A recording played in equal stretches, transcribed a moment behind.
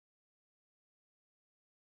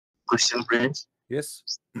Christian Prince. Yes.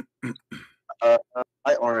 Uh,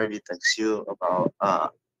 I already text you about.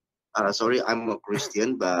 Sorry, I'm a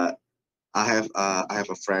Christian, but I have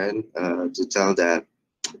a friend to tell that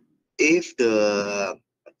if the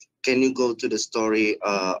can you go to the story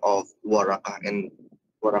of Waraqah and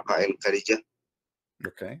Khadijah,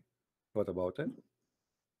 Okay. What about it?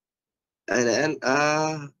 and then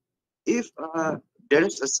if there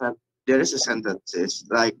is there is a sentences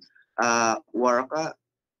like Waraqah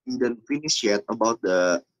didn't finish yet about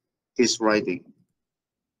the his writing.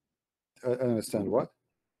 I understand what?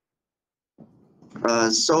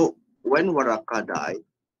 So when Waraqah died,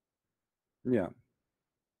 Yeah.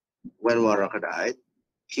 when Waraqah died,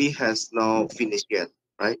 he has now finished yet,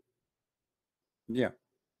 right? Yeah.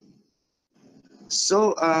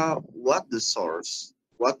 So what the source?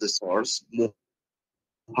 What the source?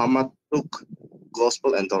 Muhammad took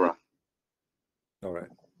gospel and Torah. All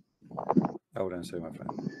right. I would answer, my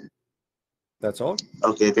friend. That's all?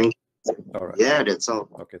 Okay, thank All right. yeah, that's all.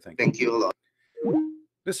 Okay, thank you. Thank you a lot.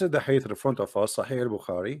 This is the hadith in front of us, Sahih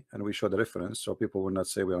al-Bukhari, and we show the reference so people will not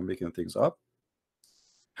say we are making things up.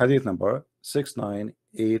 Hadith number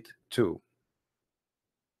 6982.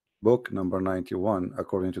 Book number 91,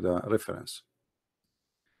 according to the reference.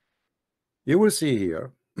 You will see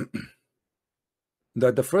here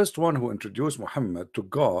that the first one who introduced Muhammad to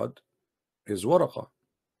God is Waraqah.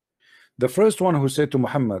 The first one who said to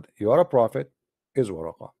Muhammad, "You are a prophet," is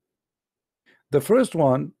Waraqah. The first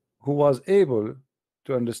one who was able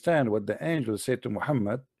to understand what the angel said to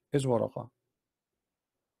Muhammad is Waraqah.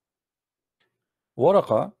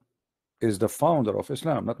 Waraqah is the founder of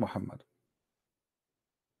Islam, not Muhammad.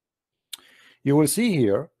 You will see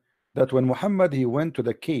here that when Muhammad he went to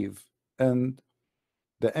the cave and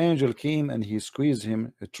the angel came and he squeezed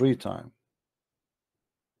him 3 times.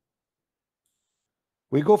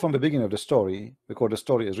 We go from the beginning of the story because the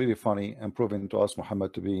story is really funny and proving to us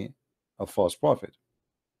Muhammad to be a false prophet.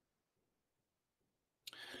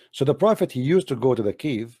 So the prophet he used to go to the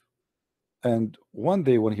cave, and one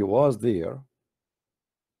day when he was there,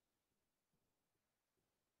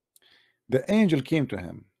 the angel came to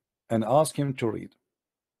him and asked him to read.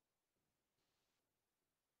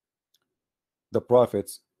 The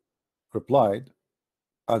prophet replied,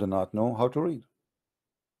 "I do not know how to read."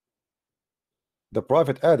 The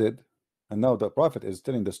prophet added, and now the prophet is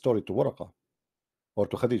telling the story to Waraqah, or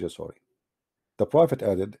to Khadijah, sorry. The prophet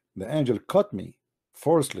added, "The angel cut me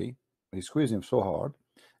forcefully," he squeezed him so hard,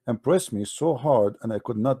 "and pressed me so hard, and I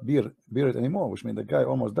could not bear it anymore," which means the guy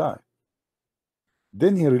almost died.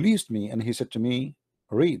 Then he released me, and he said to me,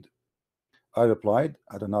 "Read." I replied,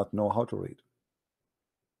 "I do not know how to read."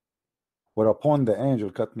 Whereupon the angel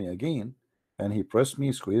cut me again, and he pressed me,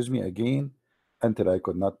 squeezed me again, until I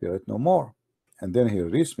could not bear it no more. And then he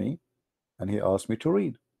released me, and he asked me to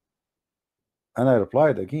read. And I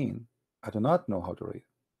replied again, "I do not know how to read."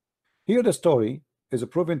 Here the story is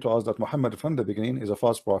proving to us that Muhammad from the beginning is a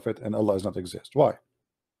false prophet and Allah does not exist. Why?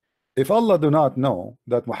 If Allah do not know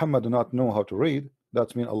that Muhammad do not know how to read,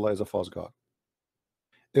 that means Allah is a false God.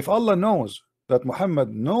 If Allah knows that Muhammad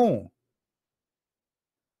know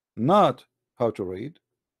not how to read,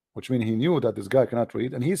 which means he knew that this guy cannot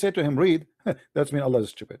read, and he said to him, "Read," that means Allah is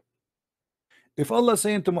stupid. If Allah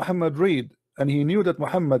saying to Muhammad, "Read," and he knew that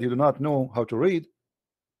Muhammad he do not know how to read,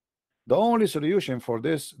 the only solution for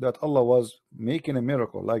this that Allah was making a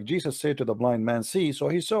miracle, like Jesus said to the blind man, "See," so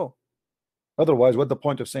he saw. Otherwise, what the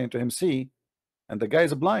point of saying to him, "See," and the guy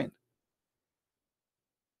is blind?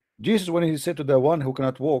 Jesus, when he said to the one who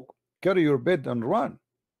cannot walk, "Carry your bed and run,"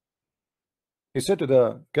 he said to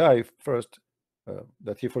the guy first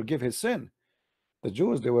that he forgive his sin. The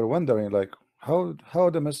Jews, they were wondering like how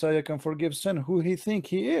the Messiah can forgive sin, who he think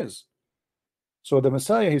he is. So the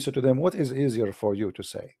Messiah, he said to them, "What is easier for you to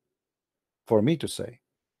say, for me to say,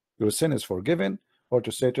 your sin is forgiven, or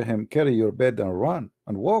to say to him, carry your bed and run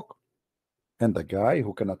and walk?" And the guy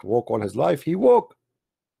who cannot walk all his life, he walked.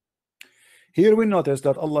 Here we notice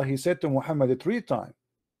that Allah, he said to Muhammad 3 times,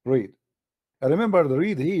 "Read." And remember, the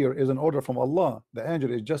read here is an order from Allah. The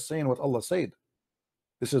angel is just saying what Allah said.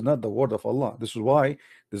 This is not the word of Allah. This is why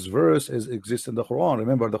this verse exists in the Quran.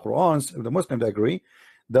 Remember, the Quran, the Muslims agree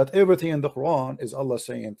that everything in the Quran is Allah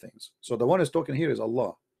saying things. So the one is talking here is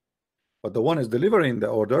Allah, but the one is delivering the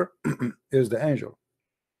order is the angel.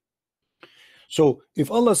 So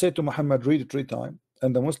if Allah said to Muhammad, "Read 3 times,"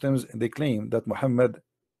 and the Muslims they claim that Muhammad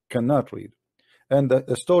cannot read, and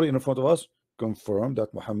the story in front of us confirm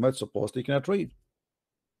that Muhammad supposedly cannot read.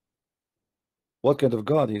 What kind of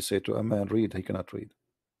God he said to a man, "Read," he cannot read?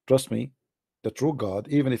 Trust me, the true God,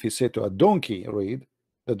 even if he said to a donkey, "Read,"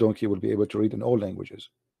 the donkey will be able to read in all languages.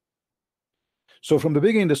 So from the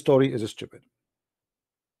beginning, the story is stupid.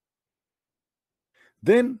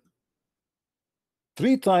 Then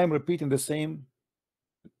 3 times repeating the same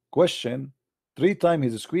question, 3 times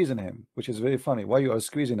he's squeezing him, which is very funny. Why you are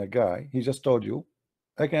squeezing a guy? He just told you,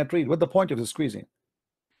 I can't read. What the point of the squeezing?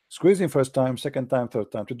 Squeezing first time, second time,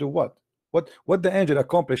 third time, to do what? What the angel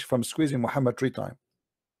accomplished from squeezing Muhammad 3 times?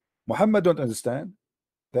 Muhammad don't understand.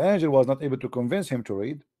 The angel was not able to convince him to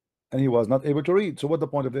read, and he was not able to read. So what the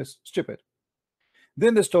point of this? Stupid.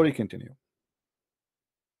 Then the story continue.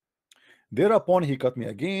 Thereupon he cut me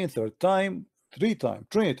again, third time, 3 times,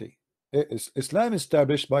 Trinity. Islam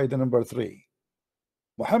established by the number 3.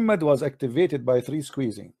 Muhammad was activated by 3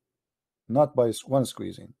 squeezing, not by 1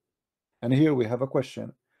 squeezing. And here we have a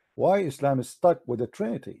question. Why Islam is stuck with the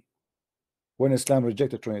Trinity when Islam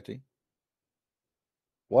rejected Trinity?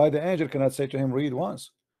 Why the angel cannot say to him, read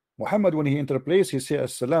once? Muhammad, when he enter place, he say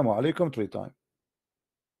Assalamu alaikum 3 times.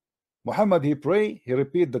 Muhammad, he pray, he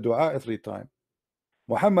repeat the dua 3 times.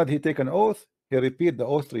 Muhammad, he take an oath, he repeat the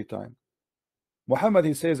oath 3 times. Muhammad,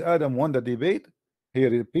 he says Adam won the debate, he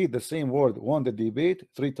repeat the same word, won the debate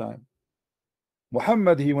 3 times.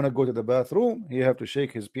 Muhammad, he wanna go to the bathroom, he have to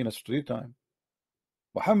shake his penis 3 times.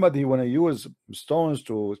 Muhammad, he wanna use stones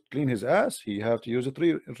to clean his ass, he have to use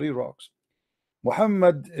three rocks.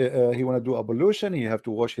 Muhammad, he wanna do ablution, he have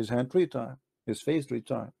to wash his hand 3 times, his face 3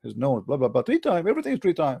 times, his nose, blah blah blah 3 times, everything is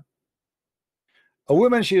 3 times. A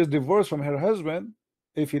woman, she is divorced from her husband.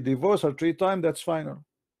 If he divorced her 3 times, that's final.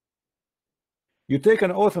 You take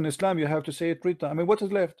an oath in Islam, you have to say it 3 times. I mean, what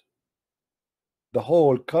is left? The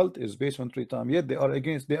whole cult is based on 3 times, yet they are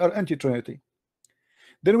against, they are anti-Trinity.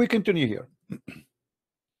 Then we continue here.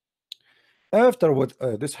 After what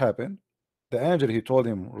this happened, the angel, he told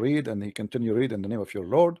him, read, and he continued, read in the name of your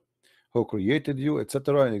Lord, who created you,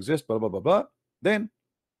 etc., and exist, blah blah blah blah. Then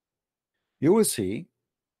you will see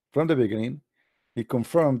from the beginning, he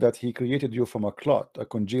confirmed that he created you from a clot, a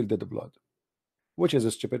congealed dead blood, which is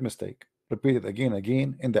a stupid mistake, repeated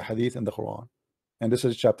again in the hadith and the Quran. And this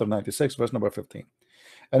is chapter 96, verse number 15.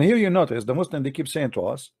 And here you notice the Muslim, they keep saying to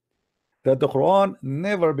us that the Quran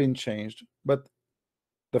never been changed, but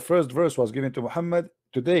the first verse was given to Muhammad.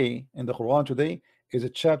 Today in the Quran today is a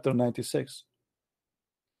chapter 96.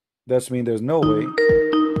 That's mean there's no way.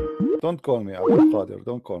 Don't call me Abdul Qadir,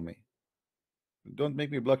 don't call me. Don't make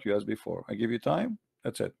me block you as before. I give you time,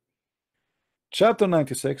 that's it. Chapter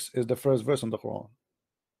 96 is the first verse in the Quran.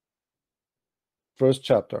 First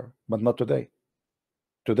chapter, but not today.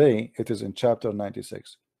 Today it is in chapter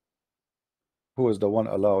 96. Who is the one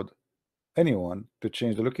allowed anyone to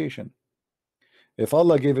change the location? If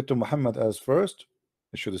Allah gave it to Muhammad as first,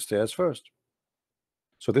 it should stay as first.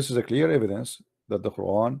 So this is a clear evidence that the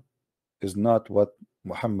Quran is not what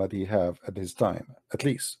Muhammad he have at his time, at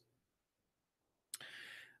least.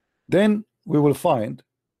 Then we will find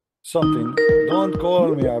something. Don't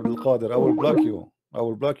call me Abdul Qadir, I will block you. I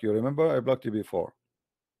will block you. Remember, I blocked you before.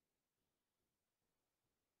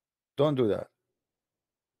 Don't do that.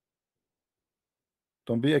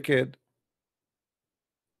 Don't be a kid.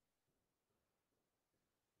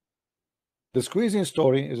 The squeezing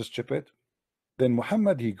story is stupid. Then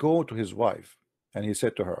Muhammad, he go to his wife and he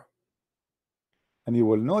said to her, and you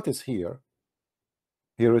will notice here,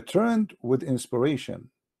 he returned with inspiration,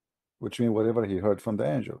 which means whatever he heard from the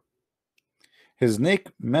angel. His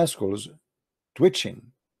neck muscles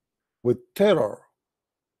twitching with terror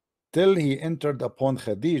till he entered upon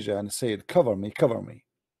Khadijah and said, cover me, cover me.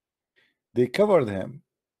 They covered him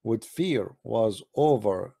with fear was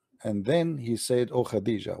over, and then he said, oh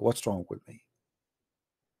Khadijah, what's wrong with me?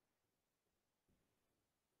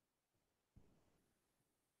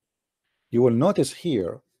 You will notice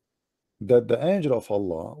here that the angel of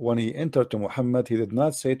Allah, when he entered to Muhammad, he did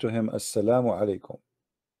not say to him Assalamu alaikum.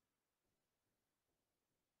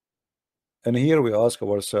 And here we ask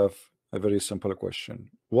ourselves a very simple question.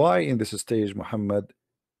 Why in this stage Muhammad,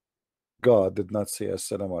 God did not say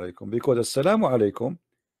Assalamu alaikum? Because Assalamu alaikum,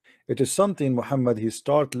 it is something Muhammad he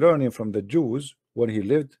start learning from the Jews when he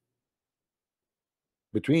lived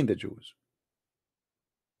between the Jews.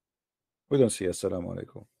 We don't see Assalamu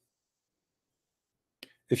alaikum.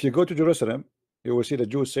 If you go to Jerusalem, you will see the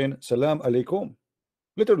Jews saying Salam alaikum,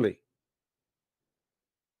 literally.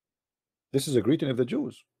 This is a greeting of the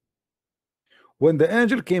Jews. When the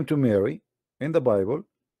angel came to Mary in the Bible,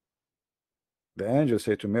 the angel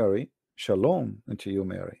said to Mary, Shalom unto you,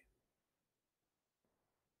 Mary.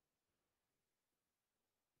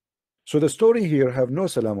 So the story here have no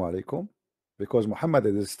Salam alaikum, because Muhammad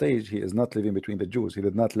at this stage, he is not living between the Jews. He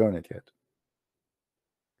did not learn it yet.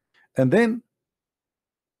 And then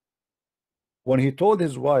when he told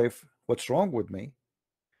his wife, what's wrong with me?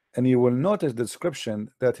 and you will notice the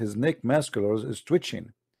description that his neck musculars is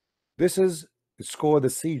twitching. It's called a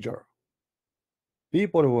seizure.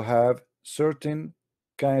 People who have certain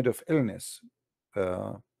kind of illness,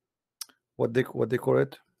 uh, what they call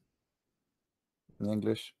it in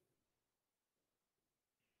English,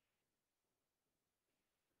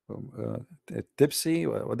 tipsy,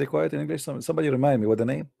 what they call it in English. Somebody remind me what the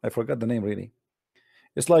name. I forgot the name really.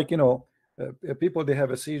 It's like, people, they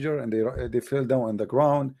have a seizure and they fell down on the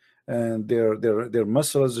ground, and their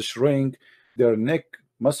muscles shrink, their neck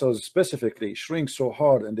muscles specifically shrink so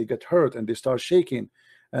hard, and they get hurt and they start shaking,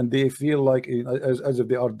 and they feel like as if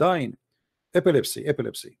they are dying.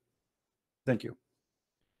 Epilepsy. Thank you.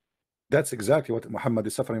 That's exactly what Muhammad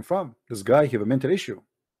is suffering from. This guy, he have a mental issue.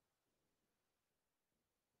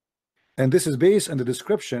 And this is based on the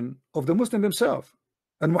description of the Muslim himself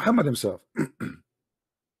and Muhammad himself.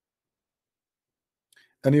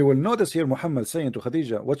 And you will notice here Muhammad saying to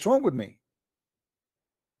Khadija, what's wrong with me?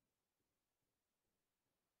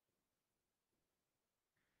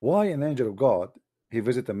 Why an angel of God, he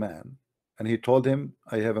visited a man and he told him,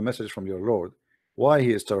 I have a message from your Lord, why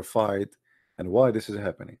he is terrified and why this is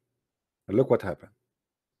happening. And look what happened.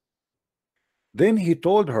 Then he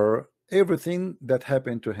told her everything that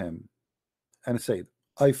happened to him and said,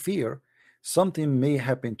 I fear something may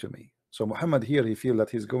happen to me. So Muhammad here, he feel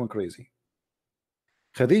that he's going crazy.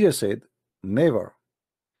 Khadija said, never,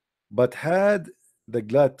 but had the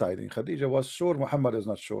glad tidings. Khadija was sure, Muhammad is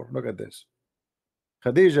not sure. Look at this.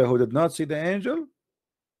 Khadija, who did not see the angel,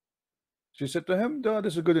 she said to him,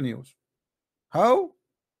 this is good news. How?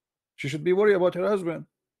 She should be worried about her husband.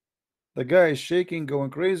 The guy is shaking, going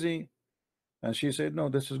crazy. And she said, no,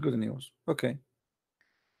 this is good news. Okay.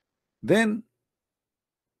 Then,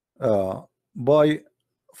 by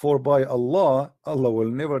Allah, Allah will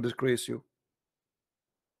never disgrace you.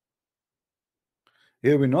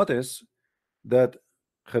 Here we notice that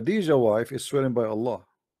Khadija wife is swearing by Allah.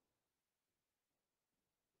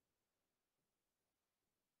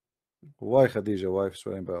 Why Khadija wife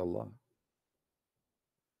swearing by Allah?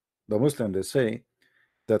 The Muslim, they say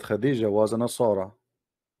that Khadija was a Nasara,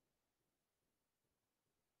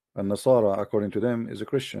 and Nasara, according to them, is a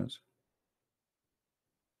Christians.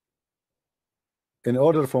 In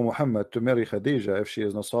order for Muhammad to marry Khadija, if she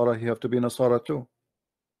is Nasara, he have to be Nasara too.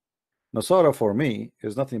 Nasara for me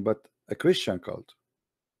is nothing but a Christian cult.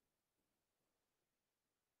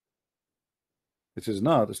 It is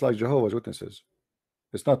not. It's like Jehovah's Witnesses.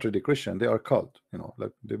 It's not really Christian. They are cult.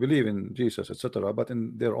 Like they believe in Jesus, etc., but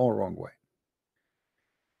in their own wrong way.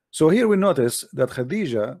 So here we notice that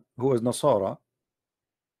Khadija, who is Nasara,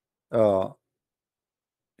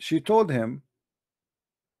 she told him,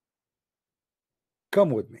 come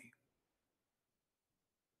with me.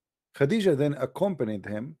 Khadija then accompanied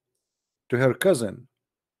him to her cousin.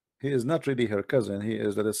 He is not really her cousin. He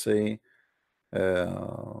is, let us say, like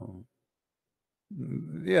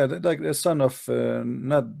the son of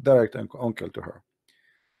not direct uncle to her.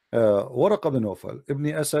 Waraqah ibn Nawfal, Ibn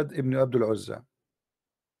Asad, Ibn Abdul Uzza,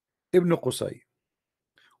 Ibn Qusay.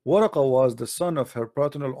 Waraqah was the son of her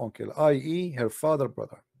paternal uncle, i.e. her father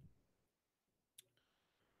brother,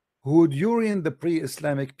 who during the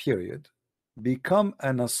pre-Islamic period become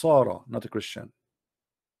a Nasara, not a Christian.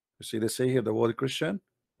 You see, they say here the word Christian,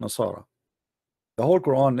 Nasara. The whole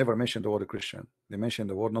Quran never mentioned the word Christian. They mentioned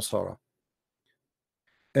the word Nasara.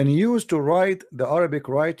 And used to write the Arabic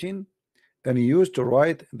writing, and used to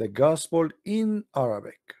write the gospel in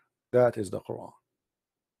Arabic. That is the Quran.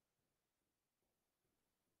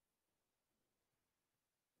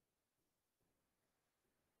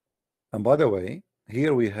 And by the way,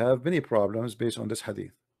 here we have many problems based on this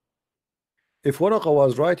hadith. If Waraqah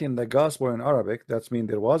was writing the gospel in Arabic, that means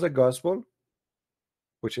there was a gospel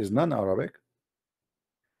which is non-Arabic,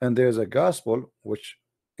 and there's a gospel which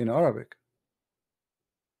in Arabic.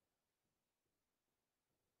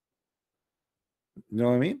 You know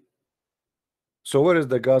what I mean? So where is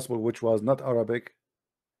the gospel which was not Arabic,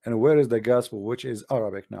 and where is the gospel which is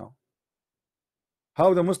Arabic now?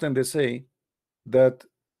 How the Muslim, they say that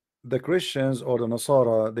the Christians or the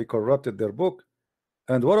Nasara, they corrupted their book,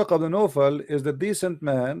 and Waraqah ibn Nawfal is the decent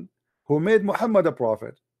man who made Muhammad a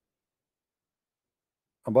prophet.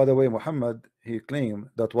 And by the way, Muhammad, he claimed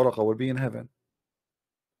that Waraqah will be in heaven.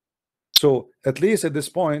 So at least at this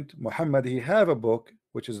point, Muhammad, he have a book,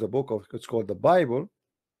 which is the book of, it's called the Bible,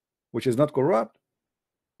 which is not corrupt.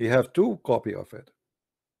 He have two copy of it.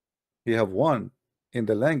 He have one in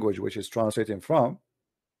the language which is translating from,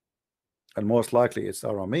 and most likely it's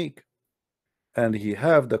Aramaic, and he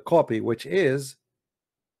have the copy which is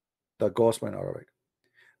the gospel in Arabic.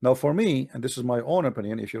 Now for me, and this is my own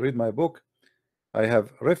opinion, if you read my book, I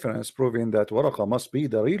have reference proving that Waraqah must be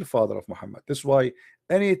the real father of Muhammad. This is why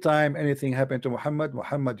anytime anything happened to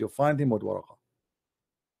Muhammad, you find him with Waraqah.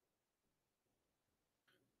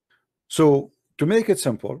 So to make it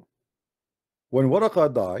simple, when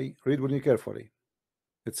Waraqah died, read with me carefully.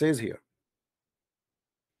 It says here,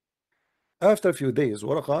 after a few days,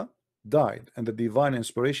 Waraqah died, and the divine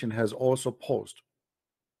inspiration has also paused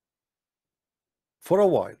for a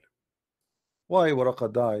while. Why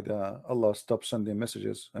Waraqah died? Allah stopped sending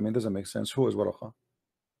messages. I mean, it doesn't make sense. Who is Waraqah?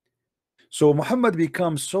 So Muhammad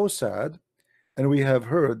becomes so sad, and we have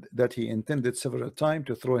heard that he intended several times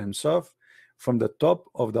to throw himself from the top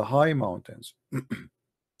of the high mountains.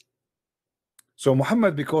 So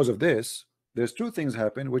Muhammad, because of this, there's two things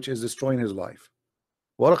happen which is destroying his life.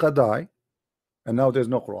 Waraqah died, and now there's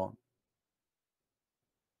no Quran.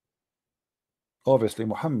 Obviously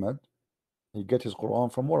Muhammad, he get his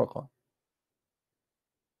Quran from Waraqah.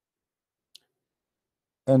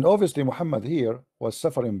 And obviously Muhammad here was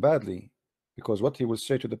suffering badly, because what he would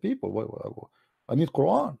say to the people, I need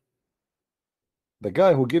Quran. The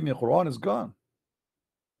guy who gave me Quran is gone.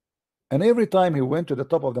 And every time he went to the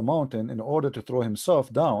top of the mountain in order to throw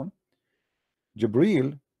himself down,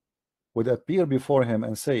 Jibreel would appear before him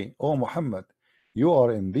and say, "Oh Muhammad, you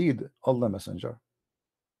are indeed Allah messenger."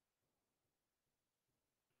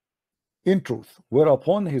 In truth,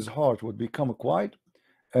 whereupon his heart would become quiet,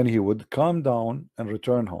 and he would calm down and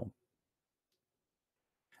return home.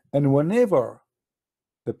 And whenever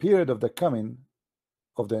the period of the coming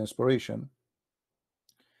of the inspiration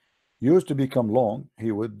used to become long,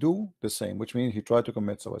 he would do the same, which means he tried to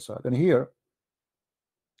commit suicide. And here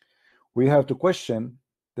we have to question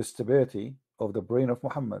the stability of the brain of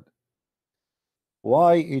Muhammad.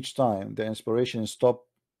 Why each time the inspiration stop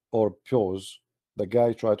or pause, the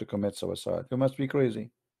guy tried to commit suicide? You must be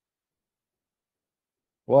crazy.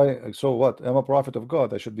 Why? So what? I'm a prophet of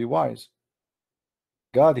God. I should be wise.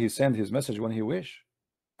 God, he sent his message when he wish,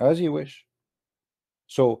 as he wish.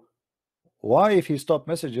 So why, if he stopped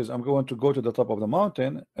messages, I'm going to go to the top of the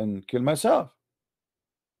mountain and kill myself?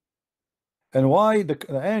 And why the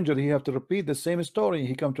angel, he have to repeat the same story?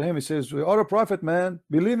 He come to him, he says, "You are a prophet, man.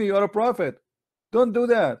 Believe me, you are a prophet. Don't do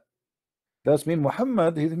that." That's mean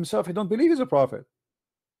Muhammad, he himself, he don't believe he's a prophet.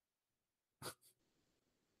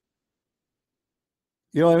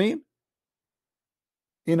 You know what I mean?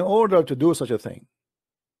 In order to do such a thing,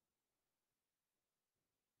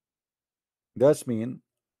 that's mean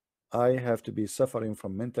I have to be suffering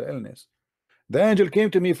from mental illness. The angel came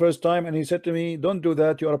to me first time and he said to me, "Don't do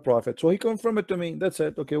that, you're a prophet." So he confirmed it to me. That's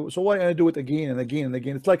it. Okay, so why I do it again and again and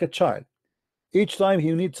again? It's like a child. Each time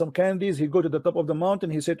he needs some candies, he go to the top of the mountain,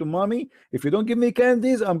 he said to mommy, "If you don't give me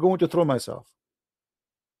candies, I'm going to throw myself."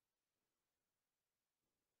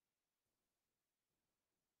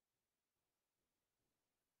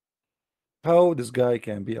 How this guy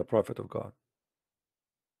can be a prophet of God?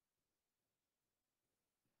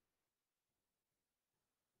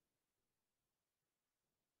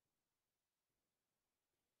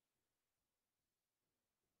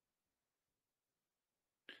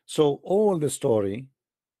 So all the story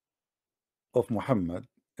of Muhammad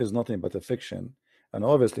is nothing but a fiction, and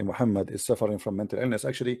obviously Muhammad is suffering from mental illness.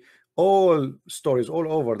 Actually, all stories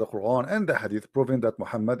all over the Quran and the Hadith proving that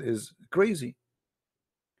Muhammad is crazy.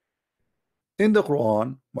 In the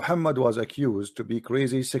Quran, Muhammad was accused to be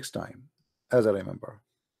crazy 6 times, as I remember.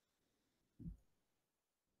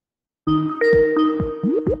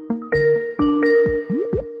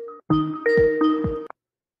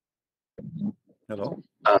 Hello?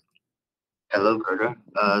 Hello, brother.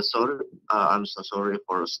 Sorry, I'm so sorry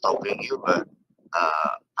for stopping you, but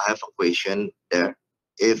I have a question there.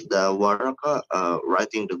 If the Waraka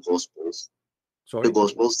writing the Sorry?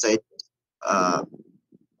 Gospels said, uh,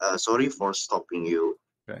 sorry for stopping you.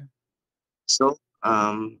 Okay. So,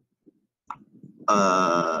 uh,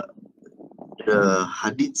 the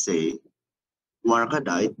Hadith say Waraka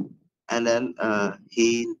died, and then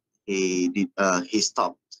he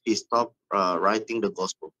stopped writing the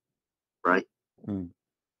Gospel, right? Hmm.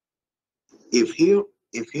 If he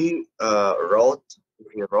if he wrote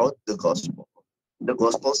the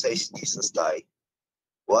Gospel says Jesus died.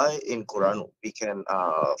 Why in Quran we can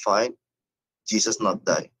find Jesus not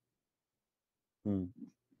die? Hmm.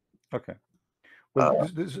 Okay. Well, Uh,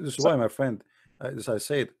 this is so, why, my friend, as I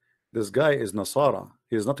said, this guy is Nasara.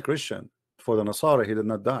 He is not a Christian. For the Nasara, he did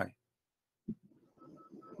not die.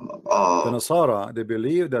 The uh, Nasara, they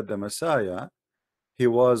believe that the Messiah, he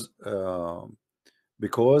was,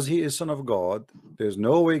 because he is son of God, there's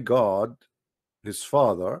no way God, his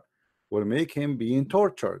father, will make him being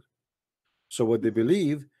tortured. So what they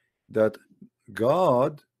believe, that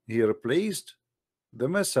God, he replaced the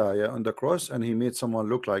Messiah on the cross, and he made someone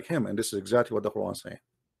look like him, and this is exactly what the Quran is saying.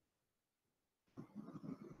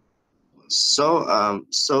 So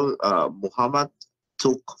Muhammad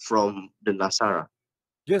took from the Nasara.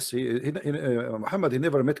 Yes, Muhammad, he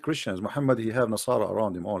never met Christians. Muhammad, he have Nasara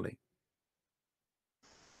around him only.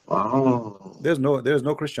 Oh, There's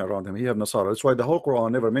no Christian around him. He have Nasara. That's why the whole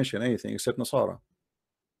Quran never mention anything except Nasara.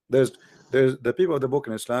 There's the people of the book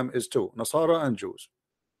in Islam is two, Nasara and Jews.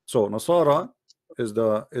 So Nasara is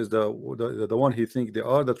the one he think they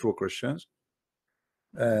are the true Christians,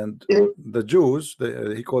 and yeah. the Jews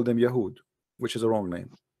he called them Yahud, which is a wrong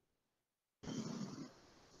name.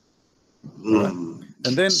 All right, Mm.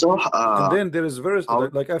 and then So there is verse how?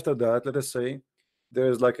 like after that. Let us say there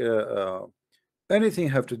is like anything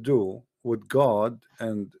have to do with God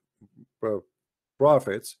and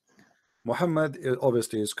prophets. Muhammad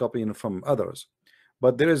obviously is copying from others,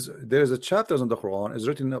 but there is a chapters in the Quran is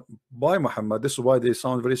written by Muhammad. This is why they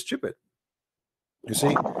sound very stupid. You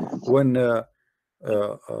see, when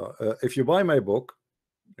if you buy my book,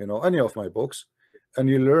 you know, any of my books, and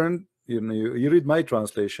you learn, you read my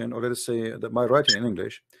translation, or let us say that my writing in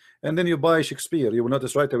English, and then you buy Shakespeare, you will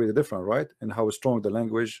notice right away the difference, right, and how strong the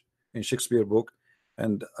language in Shakespeare book,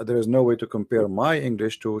 and there is no way to compare my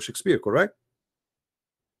English to Shakespeare, correct?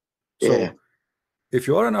 Yeah. So if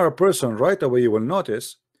you are an Arab person, right away you will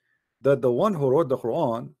notice that the one who wrote the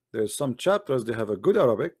Quran, there's some chapters they have a good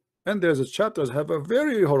Arabic, and there's a chapters have a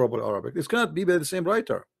very horrible Arabic. It cannot be by the same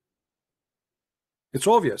writer. It's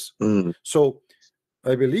obvious. Mm. So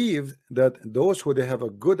I believe that those who they have a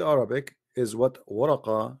good Arabic is what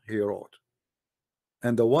Waraqah he wrote,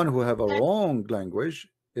 and the one who have a wrong language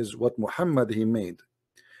is what Muhammad he made,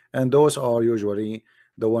 and those are usually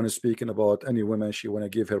the one is speaking about any woman she want to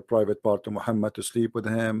give her private part to Muhammad to sleep with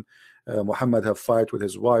him. Muhammad have fight with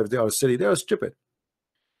his wife. They are silly. They are stupid.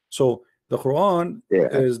 So the Quran Yeah.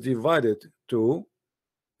 is divided to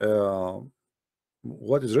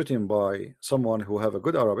what is written by someone who have a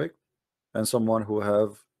good Arabic and someone who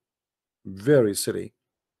have very silly.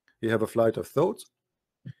 He have a flight of thoughts.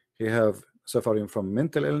 He have suffering from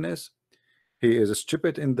mental illness. He is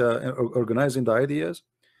stupid in the organizing the ideas.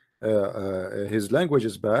 His language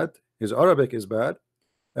is bad. His Arabic is bad,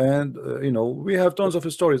 and you know, we have tons of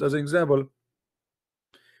stories. As an example,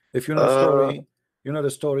 if you know the Uh. story, you know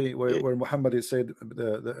the story Yeah. where Muhammad is said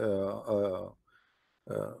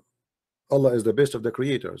Allah is the best of the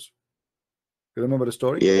creators. You remember the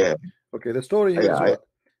story? Yeah. Okay, the story here Yeah. is what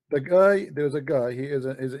the guy. There's a guy. He is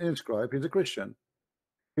an inscribe. He's a Christian.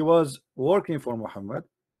 He was working for Muhammad,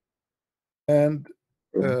 and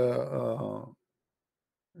uh,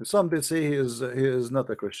 some they say he is not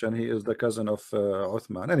a Christian. He is the cousin of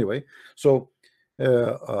Uthman. Anyway, so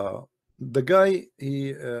the guy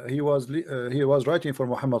he was writing for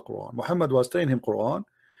Muhammad Quran. Muhammad was telling him Quran,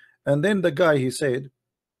 and then the guy he said,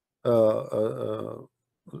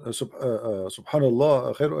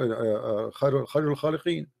 Subhanallah, khairul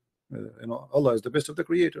khaliqeen. You know, Allah is the best of the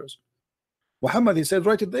creators. Muhammad he said,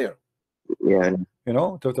 write it there. Yeah. You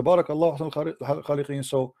know, Tabarakallah ahsanul khaliqeen.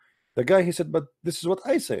 So the guy he said, but this is what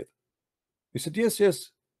I said. He said, yes,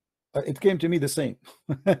 yes, it came to me the same.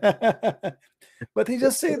 But he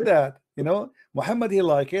just said that, you know, Muhammad he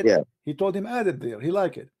like it. Yeah. He told him add it there. He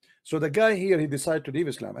like it. So the guy here he decided to leave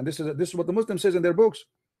Islam, and this is what the Muslims says in their books.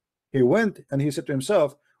 He went and he said to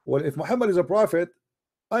himself, well, if Muhammad is a prophet,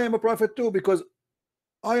 I am a prophet too, because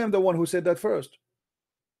I am the one who said that first.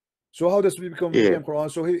 So how does it Yeah. became Quran?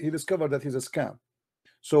 So he discovered that he's a scam.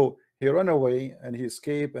 So he ran away and he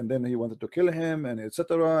escaped, and then he wanted to kill him and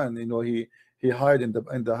etc. And you know, he hid in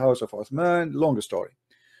the house of Uthman. Long story.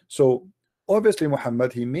 So obviously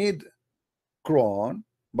Muhammad he made Quran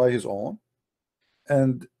by his own,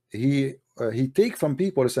 and he take from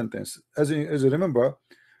people a sentence. As you remember,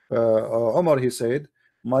 Umar he said,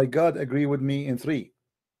 my God agree with me in 3.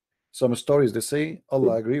 Some stories they say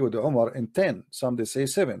Allah agree with Umar in 10. Some they say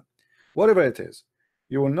 7. Whatever it is,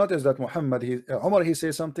 you will notice that Muhammad Umar he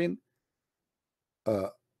say something.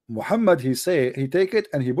 Muhammad he take it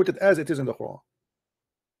and he put it as it is in the Quran.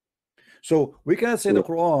 So we cannot say the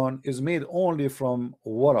Quran is made only from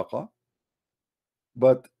Waraqah,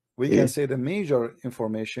 but we Yeah. can say the major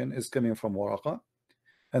information is coming from Waraqah,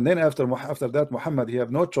 and then after that Muhammad he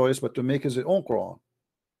have no choice but to make his own Quran,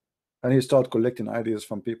 and he start collecting ideas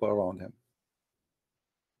from people around him.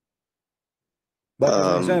 Like as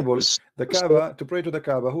an example, the Kaaba, to pray to the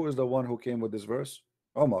Kaaba, who is the one who came with this verse?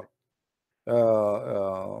 Umar.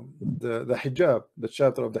 The hijab, the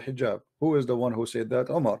chapter of the hijab, who is the one who said that?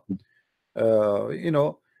 Umar. You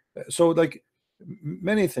know, so like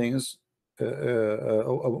many things,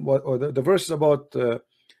 or the verses about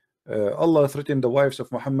Allah threatened the wives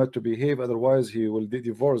of Muhammad to behave, otherwise he will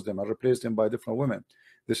divorce them and replace them by different women.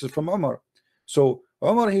 This is from Umar. So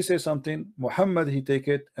Umar, he says something, Muhammad, he take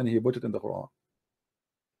it and he put it in the Quran.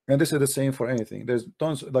 And this is the same for anything. There's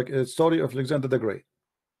tons, like a story of Alexander the Great.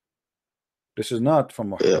 This is not from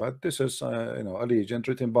yeah, Muhammad. This is a legend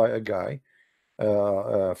written by a guy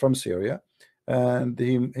from Syria, and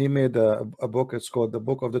he made a book. It's called the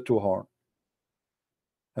Book of the Two Horn,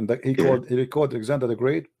 and yeah, he called Alexander the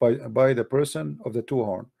Great by the person of the two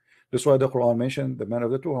horn. That's why the Quran mentioned the man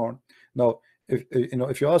of the two horn. Now,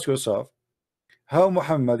 if you ask yourself how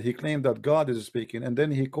Muhammad, he claimed that God is speaking, and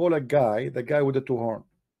then he called a guy, the guy with the two horn.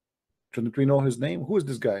 Shouldn't we know his name? Who is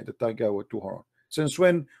this guy? That guy with two horn. Since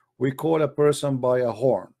when we call a person by a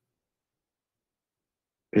horn?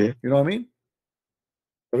 yeah, You know what I mean?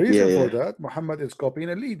 The yeah, reason for yeah, that, Muhammad is copying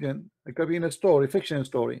a legend, copying a story, fiction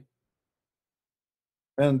story.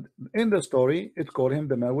 And in the story, it called him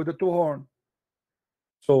the man with the two horn.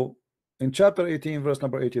 So in chapter 18, verse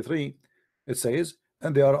number 83, it says,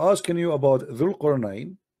 and they are asking you about Dhul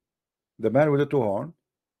Qarnayn, the man with the two horn.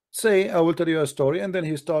 Say, I will tell you a story. And then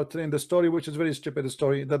he starts in the story, which is very stupid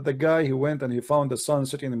story, that the guy who went and he found the sun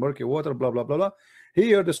sitting in murky water, blah, blah, blah, blah.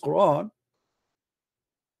 Here, this Quran,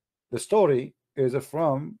 the story is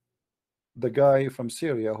from the guy from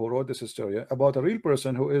Syria who wrote this story about a real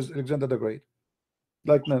person who is Alexander the Great.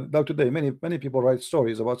 Like now today, many people write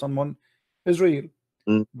stories about someone is real,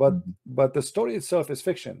 mm, but the story itself is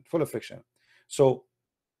fiction, full of fiction. So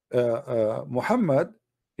Muhammad,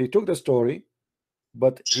 he took the story,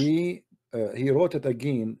 but he wrote it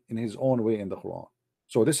again in his own way in the Quran.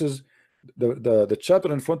 So this is the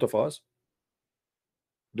chapter in front of us.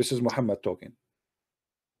 This is Muhammad talking.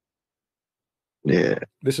 yeah.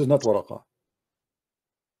 This is not Waraqah.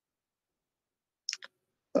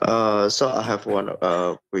 So I have one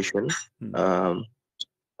question Hmm. um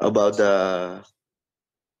about the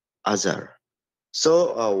Azar.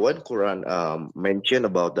 So when Quran mentioned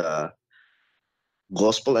about the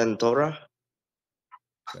Gospel and Torah,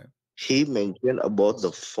 Okay. he mentioned about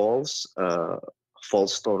the false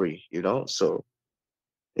story. So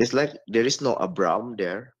it's like there is no Abraham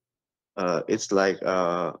there. It's like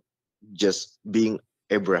just being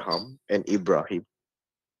Abraham and Ibrahim.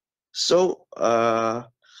 So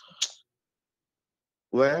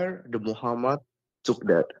where the Muhammad took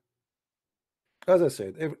that? As I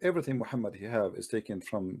said, everything Muhammad he have is taken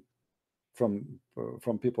from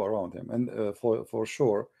people around him, and for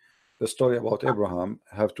sure, the story about Abraham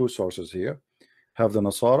have two sources here. Have the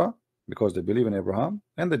Nasara because they believe in Abraham,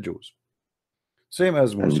 and the Jews. Same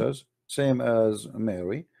as And Moses, same as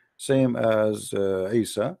Mary, same as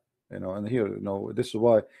Isa. And here, this is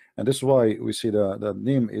why, and this is why we see the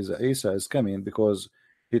name is Isa is coming, because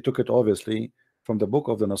he took it obviously from the book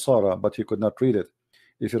of the Nasara, but he could not read it.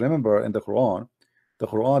 If you remember in the Quran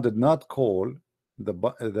did not call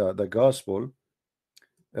the gospel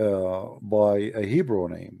by a Hebrew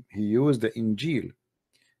name. He used the Injil,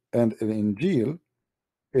 and the Injil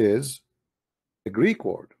is a Greek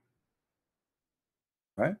word,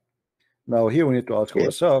 right? Now here we need to ask yeah,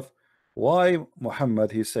 ourselves, why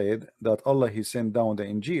Muhammad he said that Allah he sent down the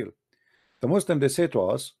Injil. The Muslim they say to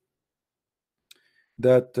us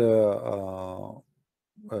that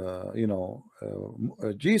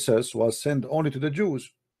Jesus was sent only to the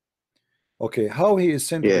Jews. Okay, how he is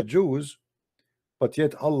sent to yeah, the Jews, but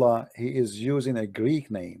yet Allah he is using a Greek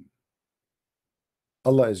name.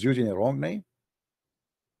 Allah is using a wrong name.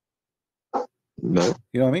 no,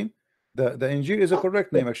 You know what I mean? The Injil is a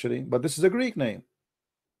correct name actually, but this is a Greek name.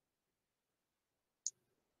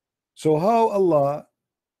 So how Allah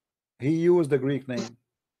he used the Greek name?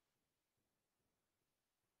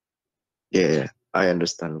 yeah. I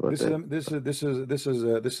understand about that. This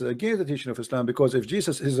is against the teaching of Islam, because if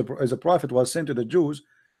Jesus is a prophet was sent to the Jews,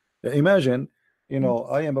 imagine,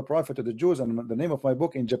 I am a prophet to the Jews and the name of my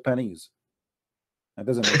book in Japanese. That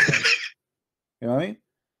doesn't make sense. You know what I mean?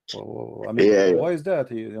 I mean, Yeah, yeah, why is that?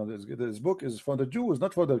 This book is for the Jews,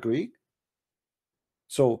 not for the Greek.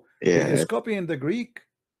 So he is yeah. copying the Greek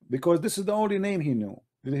because this is the only name he knew.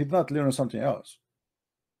 He did not learn something else.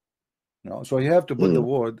 So he have to put the Mm,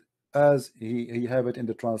 word as he have it in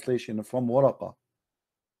the translation from Waraqah.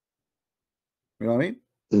 You know what I mean?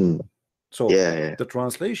 mm, So yeah, yeah, the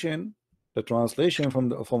translation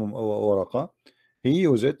from Waraqah, he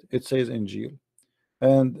used it. It says Injil,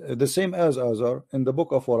 and the same as Azar in the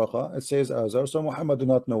book of Waraqah. It says Azar. So Muhammad do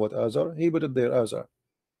not know what Azar. He put it there Azar.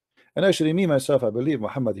 And actually, me myself, I believe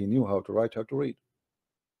Muhammad he knew how to write, how to read.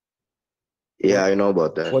 yeah. What I know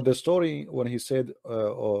about that. what the story when he said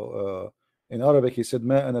in Arabic, he said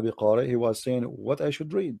Ma ana biqari, he was saying what I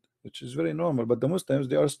should read. which is very normal. But the Muslims,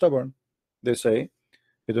 they are stubborn. They say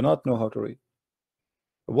they do not know how to read.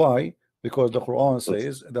 Why? Because the Quran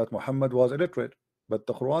says that Muhammad was illiterate, but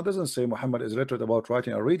the Quran doesn't say Muhammad is illiterate about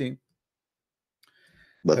writing or reading.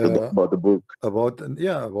 But about the book. About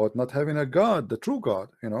not having a God, the true God.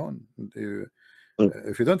 You know,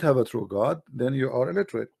 if you don't have a true God, then you are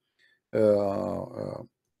illiterate.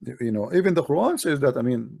 You know, even the Quran says that. I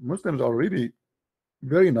mean, Muslims are really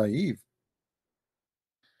very naive.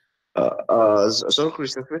 So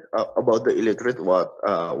Christopher, about the illiterate,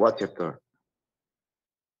 what chapter?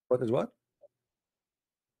 What is what?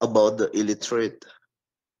 About the illiterate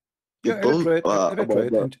Yeah, people, about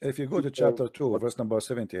illiterate. the And if you go to chapter 2, verse number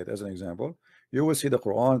 78, as an example, you will see the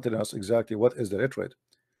Quran telling us exactly what is the illiterate.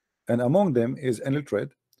 And among them is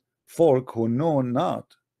illiterate folk who know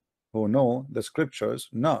not, who know the scriptures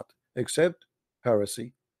not, except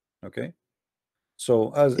heresy. Okay,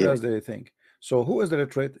 so yeah, as they think. So who is the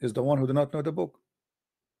illiterate? Is the one who do not know the book.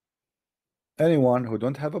 Anyone who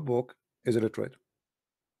don't have a book is illiterate.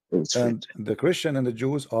 it's And right. the Christian and the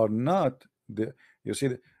Jews are not the. You see,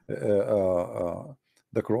 the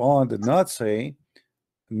Quran did not say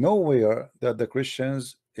nowhere that the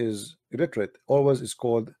Christians is illiterate. Always is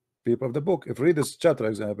called people of the book. If you read this chapter,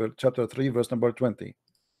 example, chapter 3, verse number 20,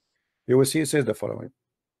 you will see it says the following: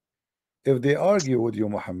 if they argue with you,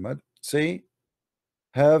 Muhammad, say,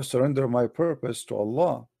 have surrendered my purpose to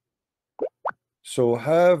Allah. So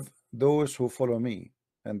have those who follow me,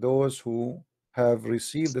 and those who have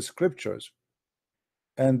received the scriptures,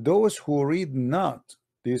 and those who read not.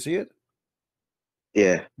 Do you see it?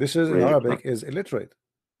 Yeah, This is in read it. Arabic is illiterate.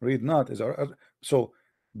 Read not is so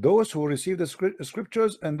those who receive the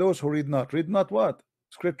scriptures and those who read not. Read not what?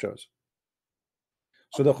 Scriptures.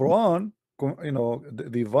 So the Quran, you know,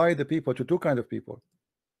 divide the people to two kind of people: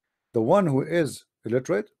 the one who is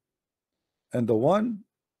illiterate, and the one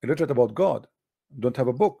illiterate about God, don't have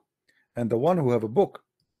a book, and the one who have a book.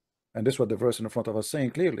 And this is what the verse in front of us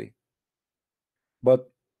saying clearly. But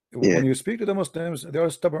Yeah. when you speak to the Muslims, they are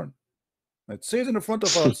stubborn. It says in front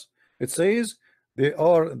of us, it says they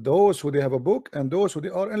are those who they have a book and those who they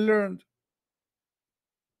are unlearned.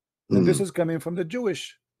 And this Mm, is coming from the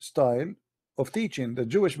Jewish style of teaching. The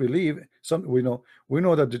Jewish believe some we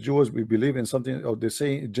know that the Jews we believe in something of they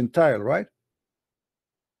say Gentile, right?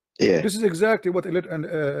 yeah. This is exactly what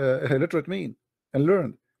illiterate mean and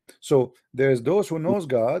learned. So there's those who knows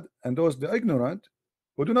God and those the ignorant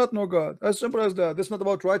who do not know God. As simple as that. This is not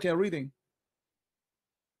about writing and reading.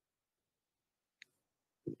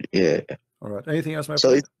 Yeah. All right. Anything else, my So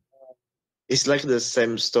friend? it's like the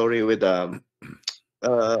same story with uh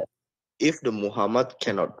if the Muhammad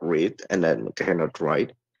cannot read and then cannot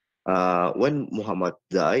write, when Muhammad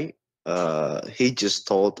died, he just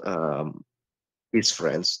told his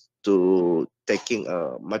friends to taking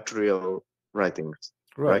material writings,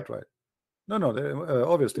 right? Right, right. No, no.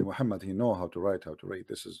 Obviously, Muhammad, he know how to write, how to read.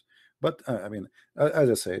 This is, but I mean, as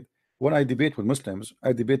I said, when I debate with Muslims,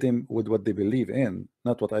 I debate him with what they believe in,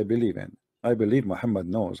 not what I believe in. I believe Muhammad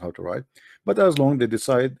knows how to write, but as long they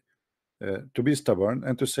decide to be stubborn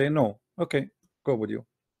and to say no, okay, go with you.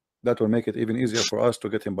 That will make it even easier for us to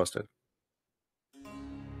get him busted.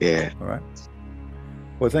 Yeah. All right.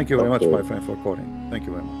 Well, thank you very much, Okay. my friend, for calling. Thank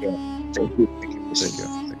you very much. Yeah. Thank you. Thank you. Take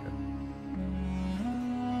care.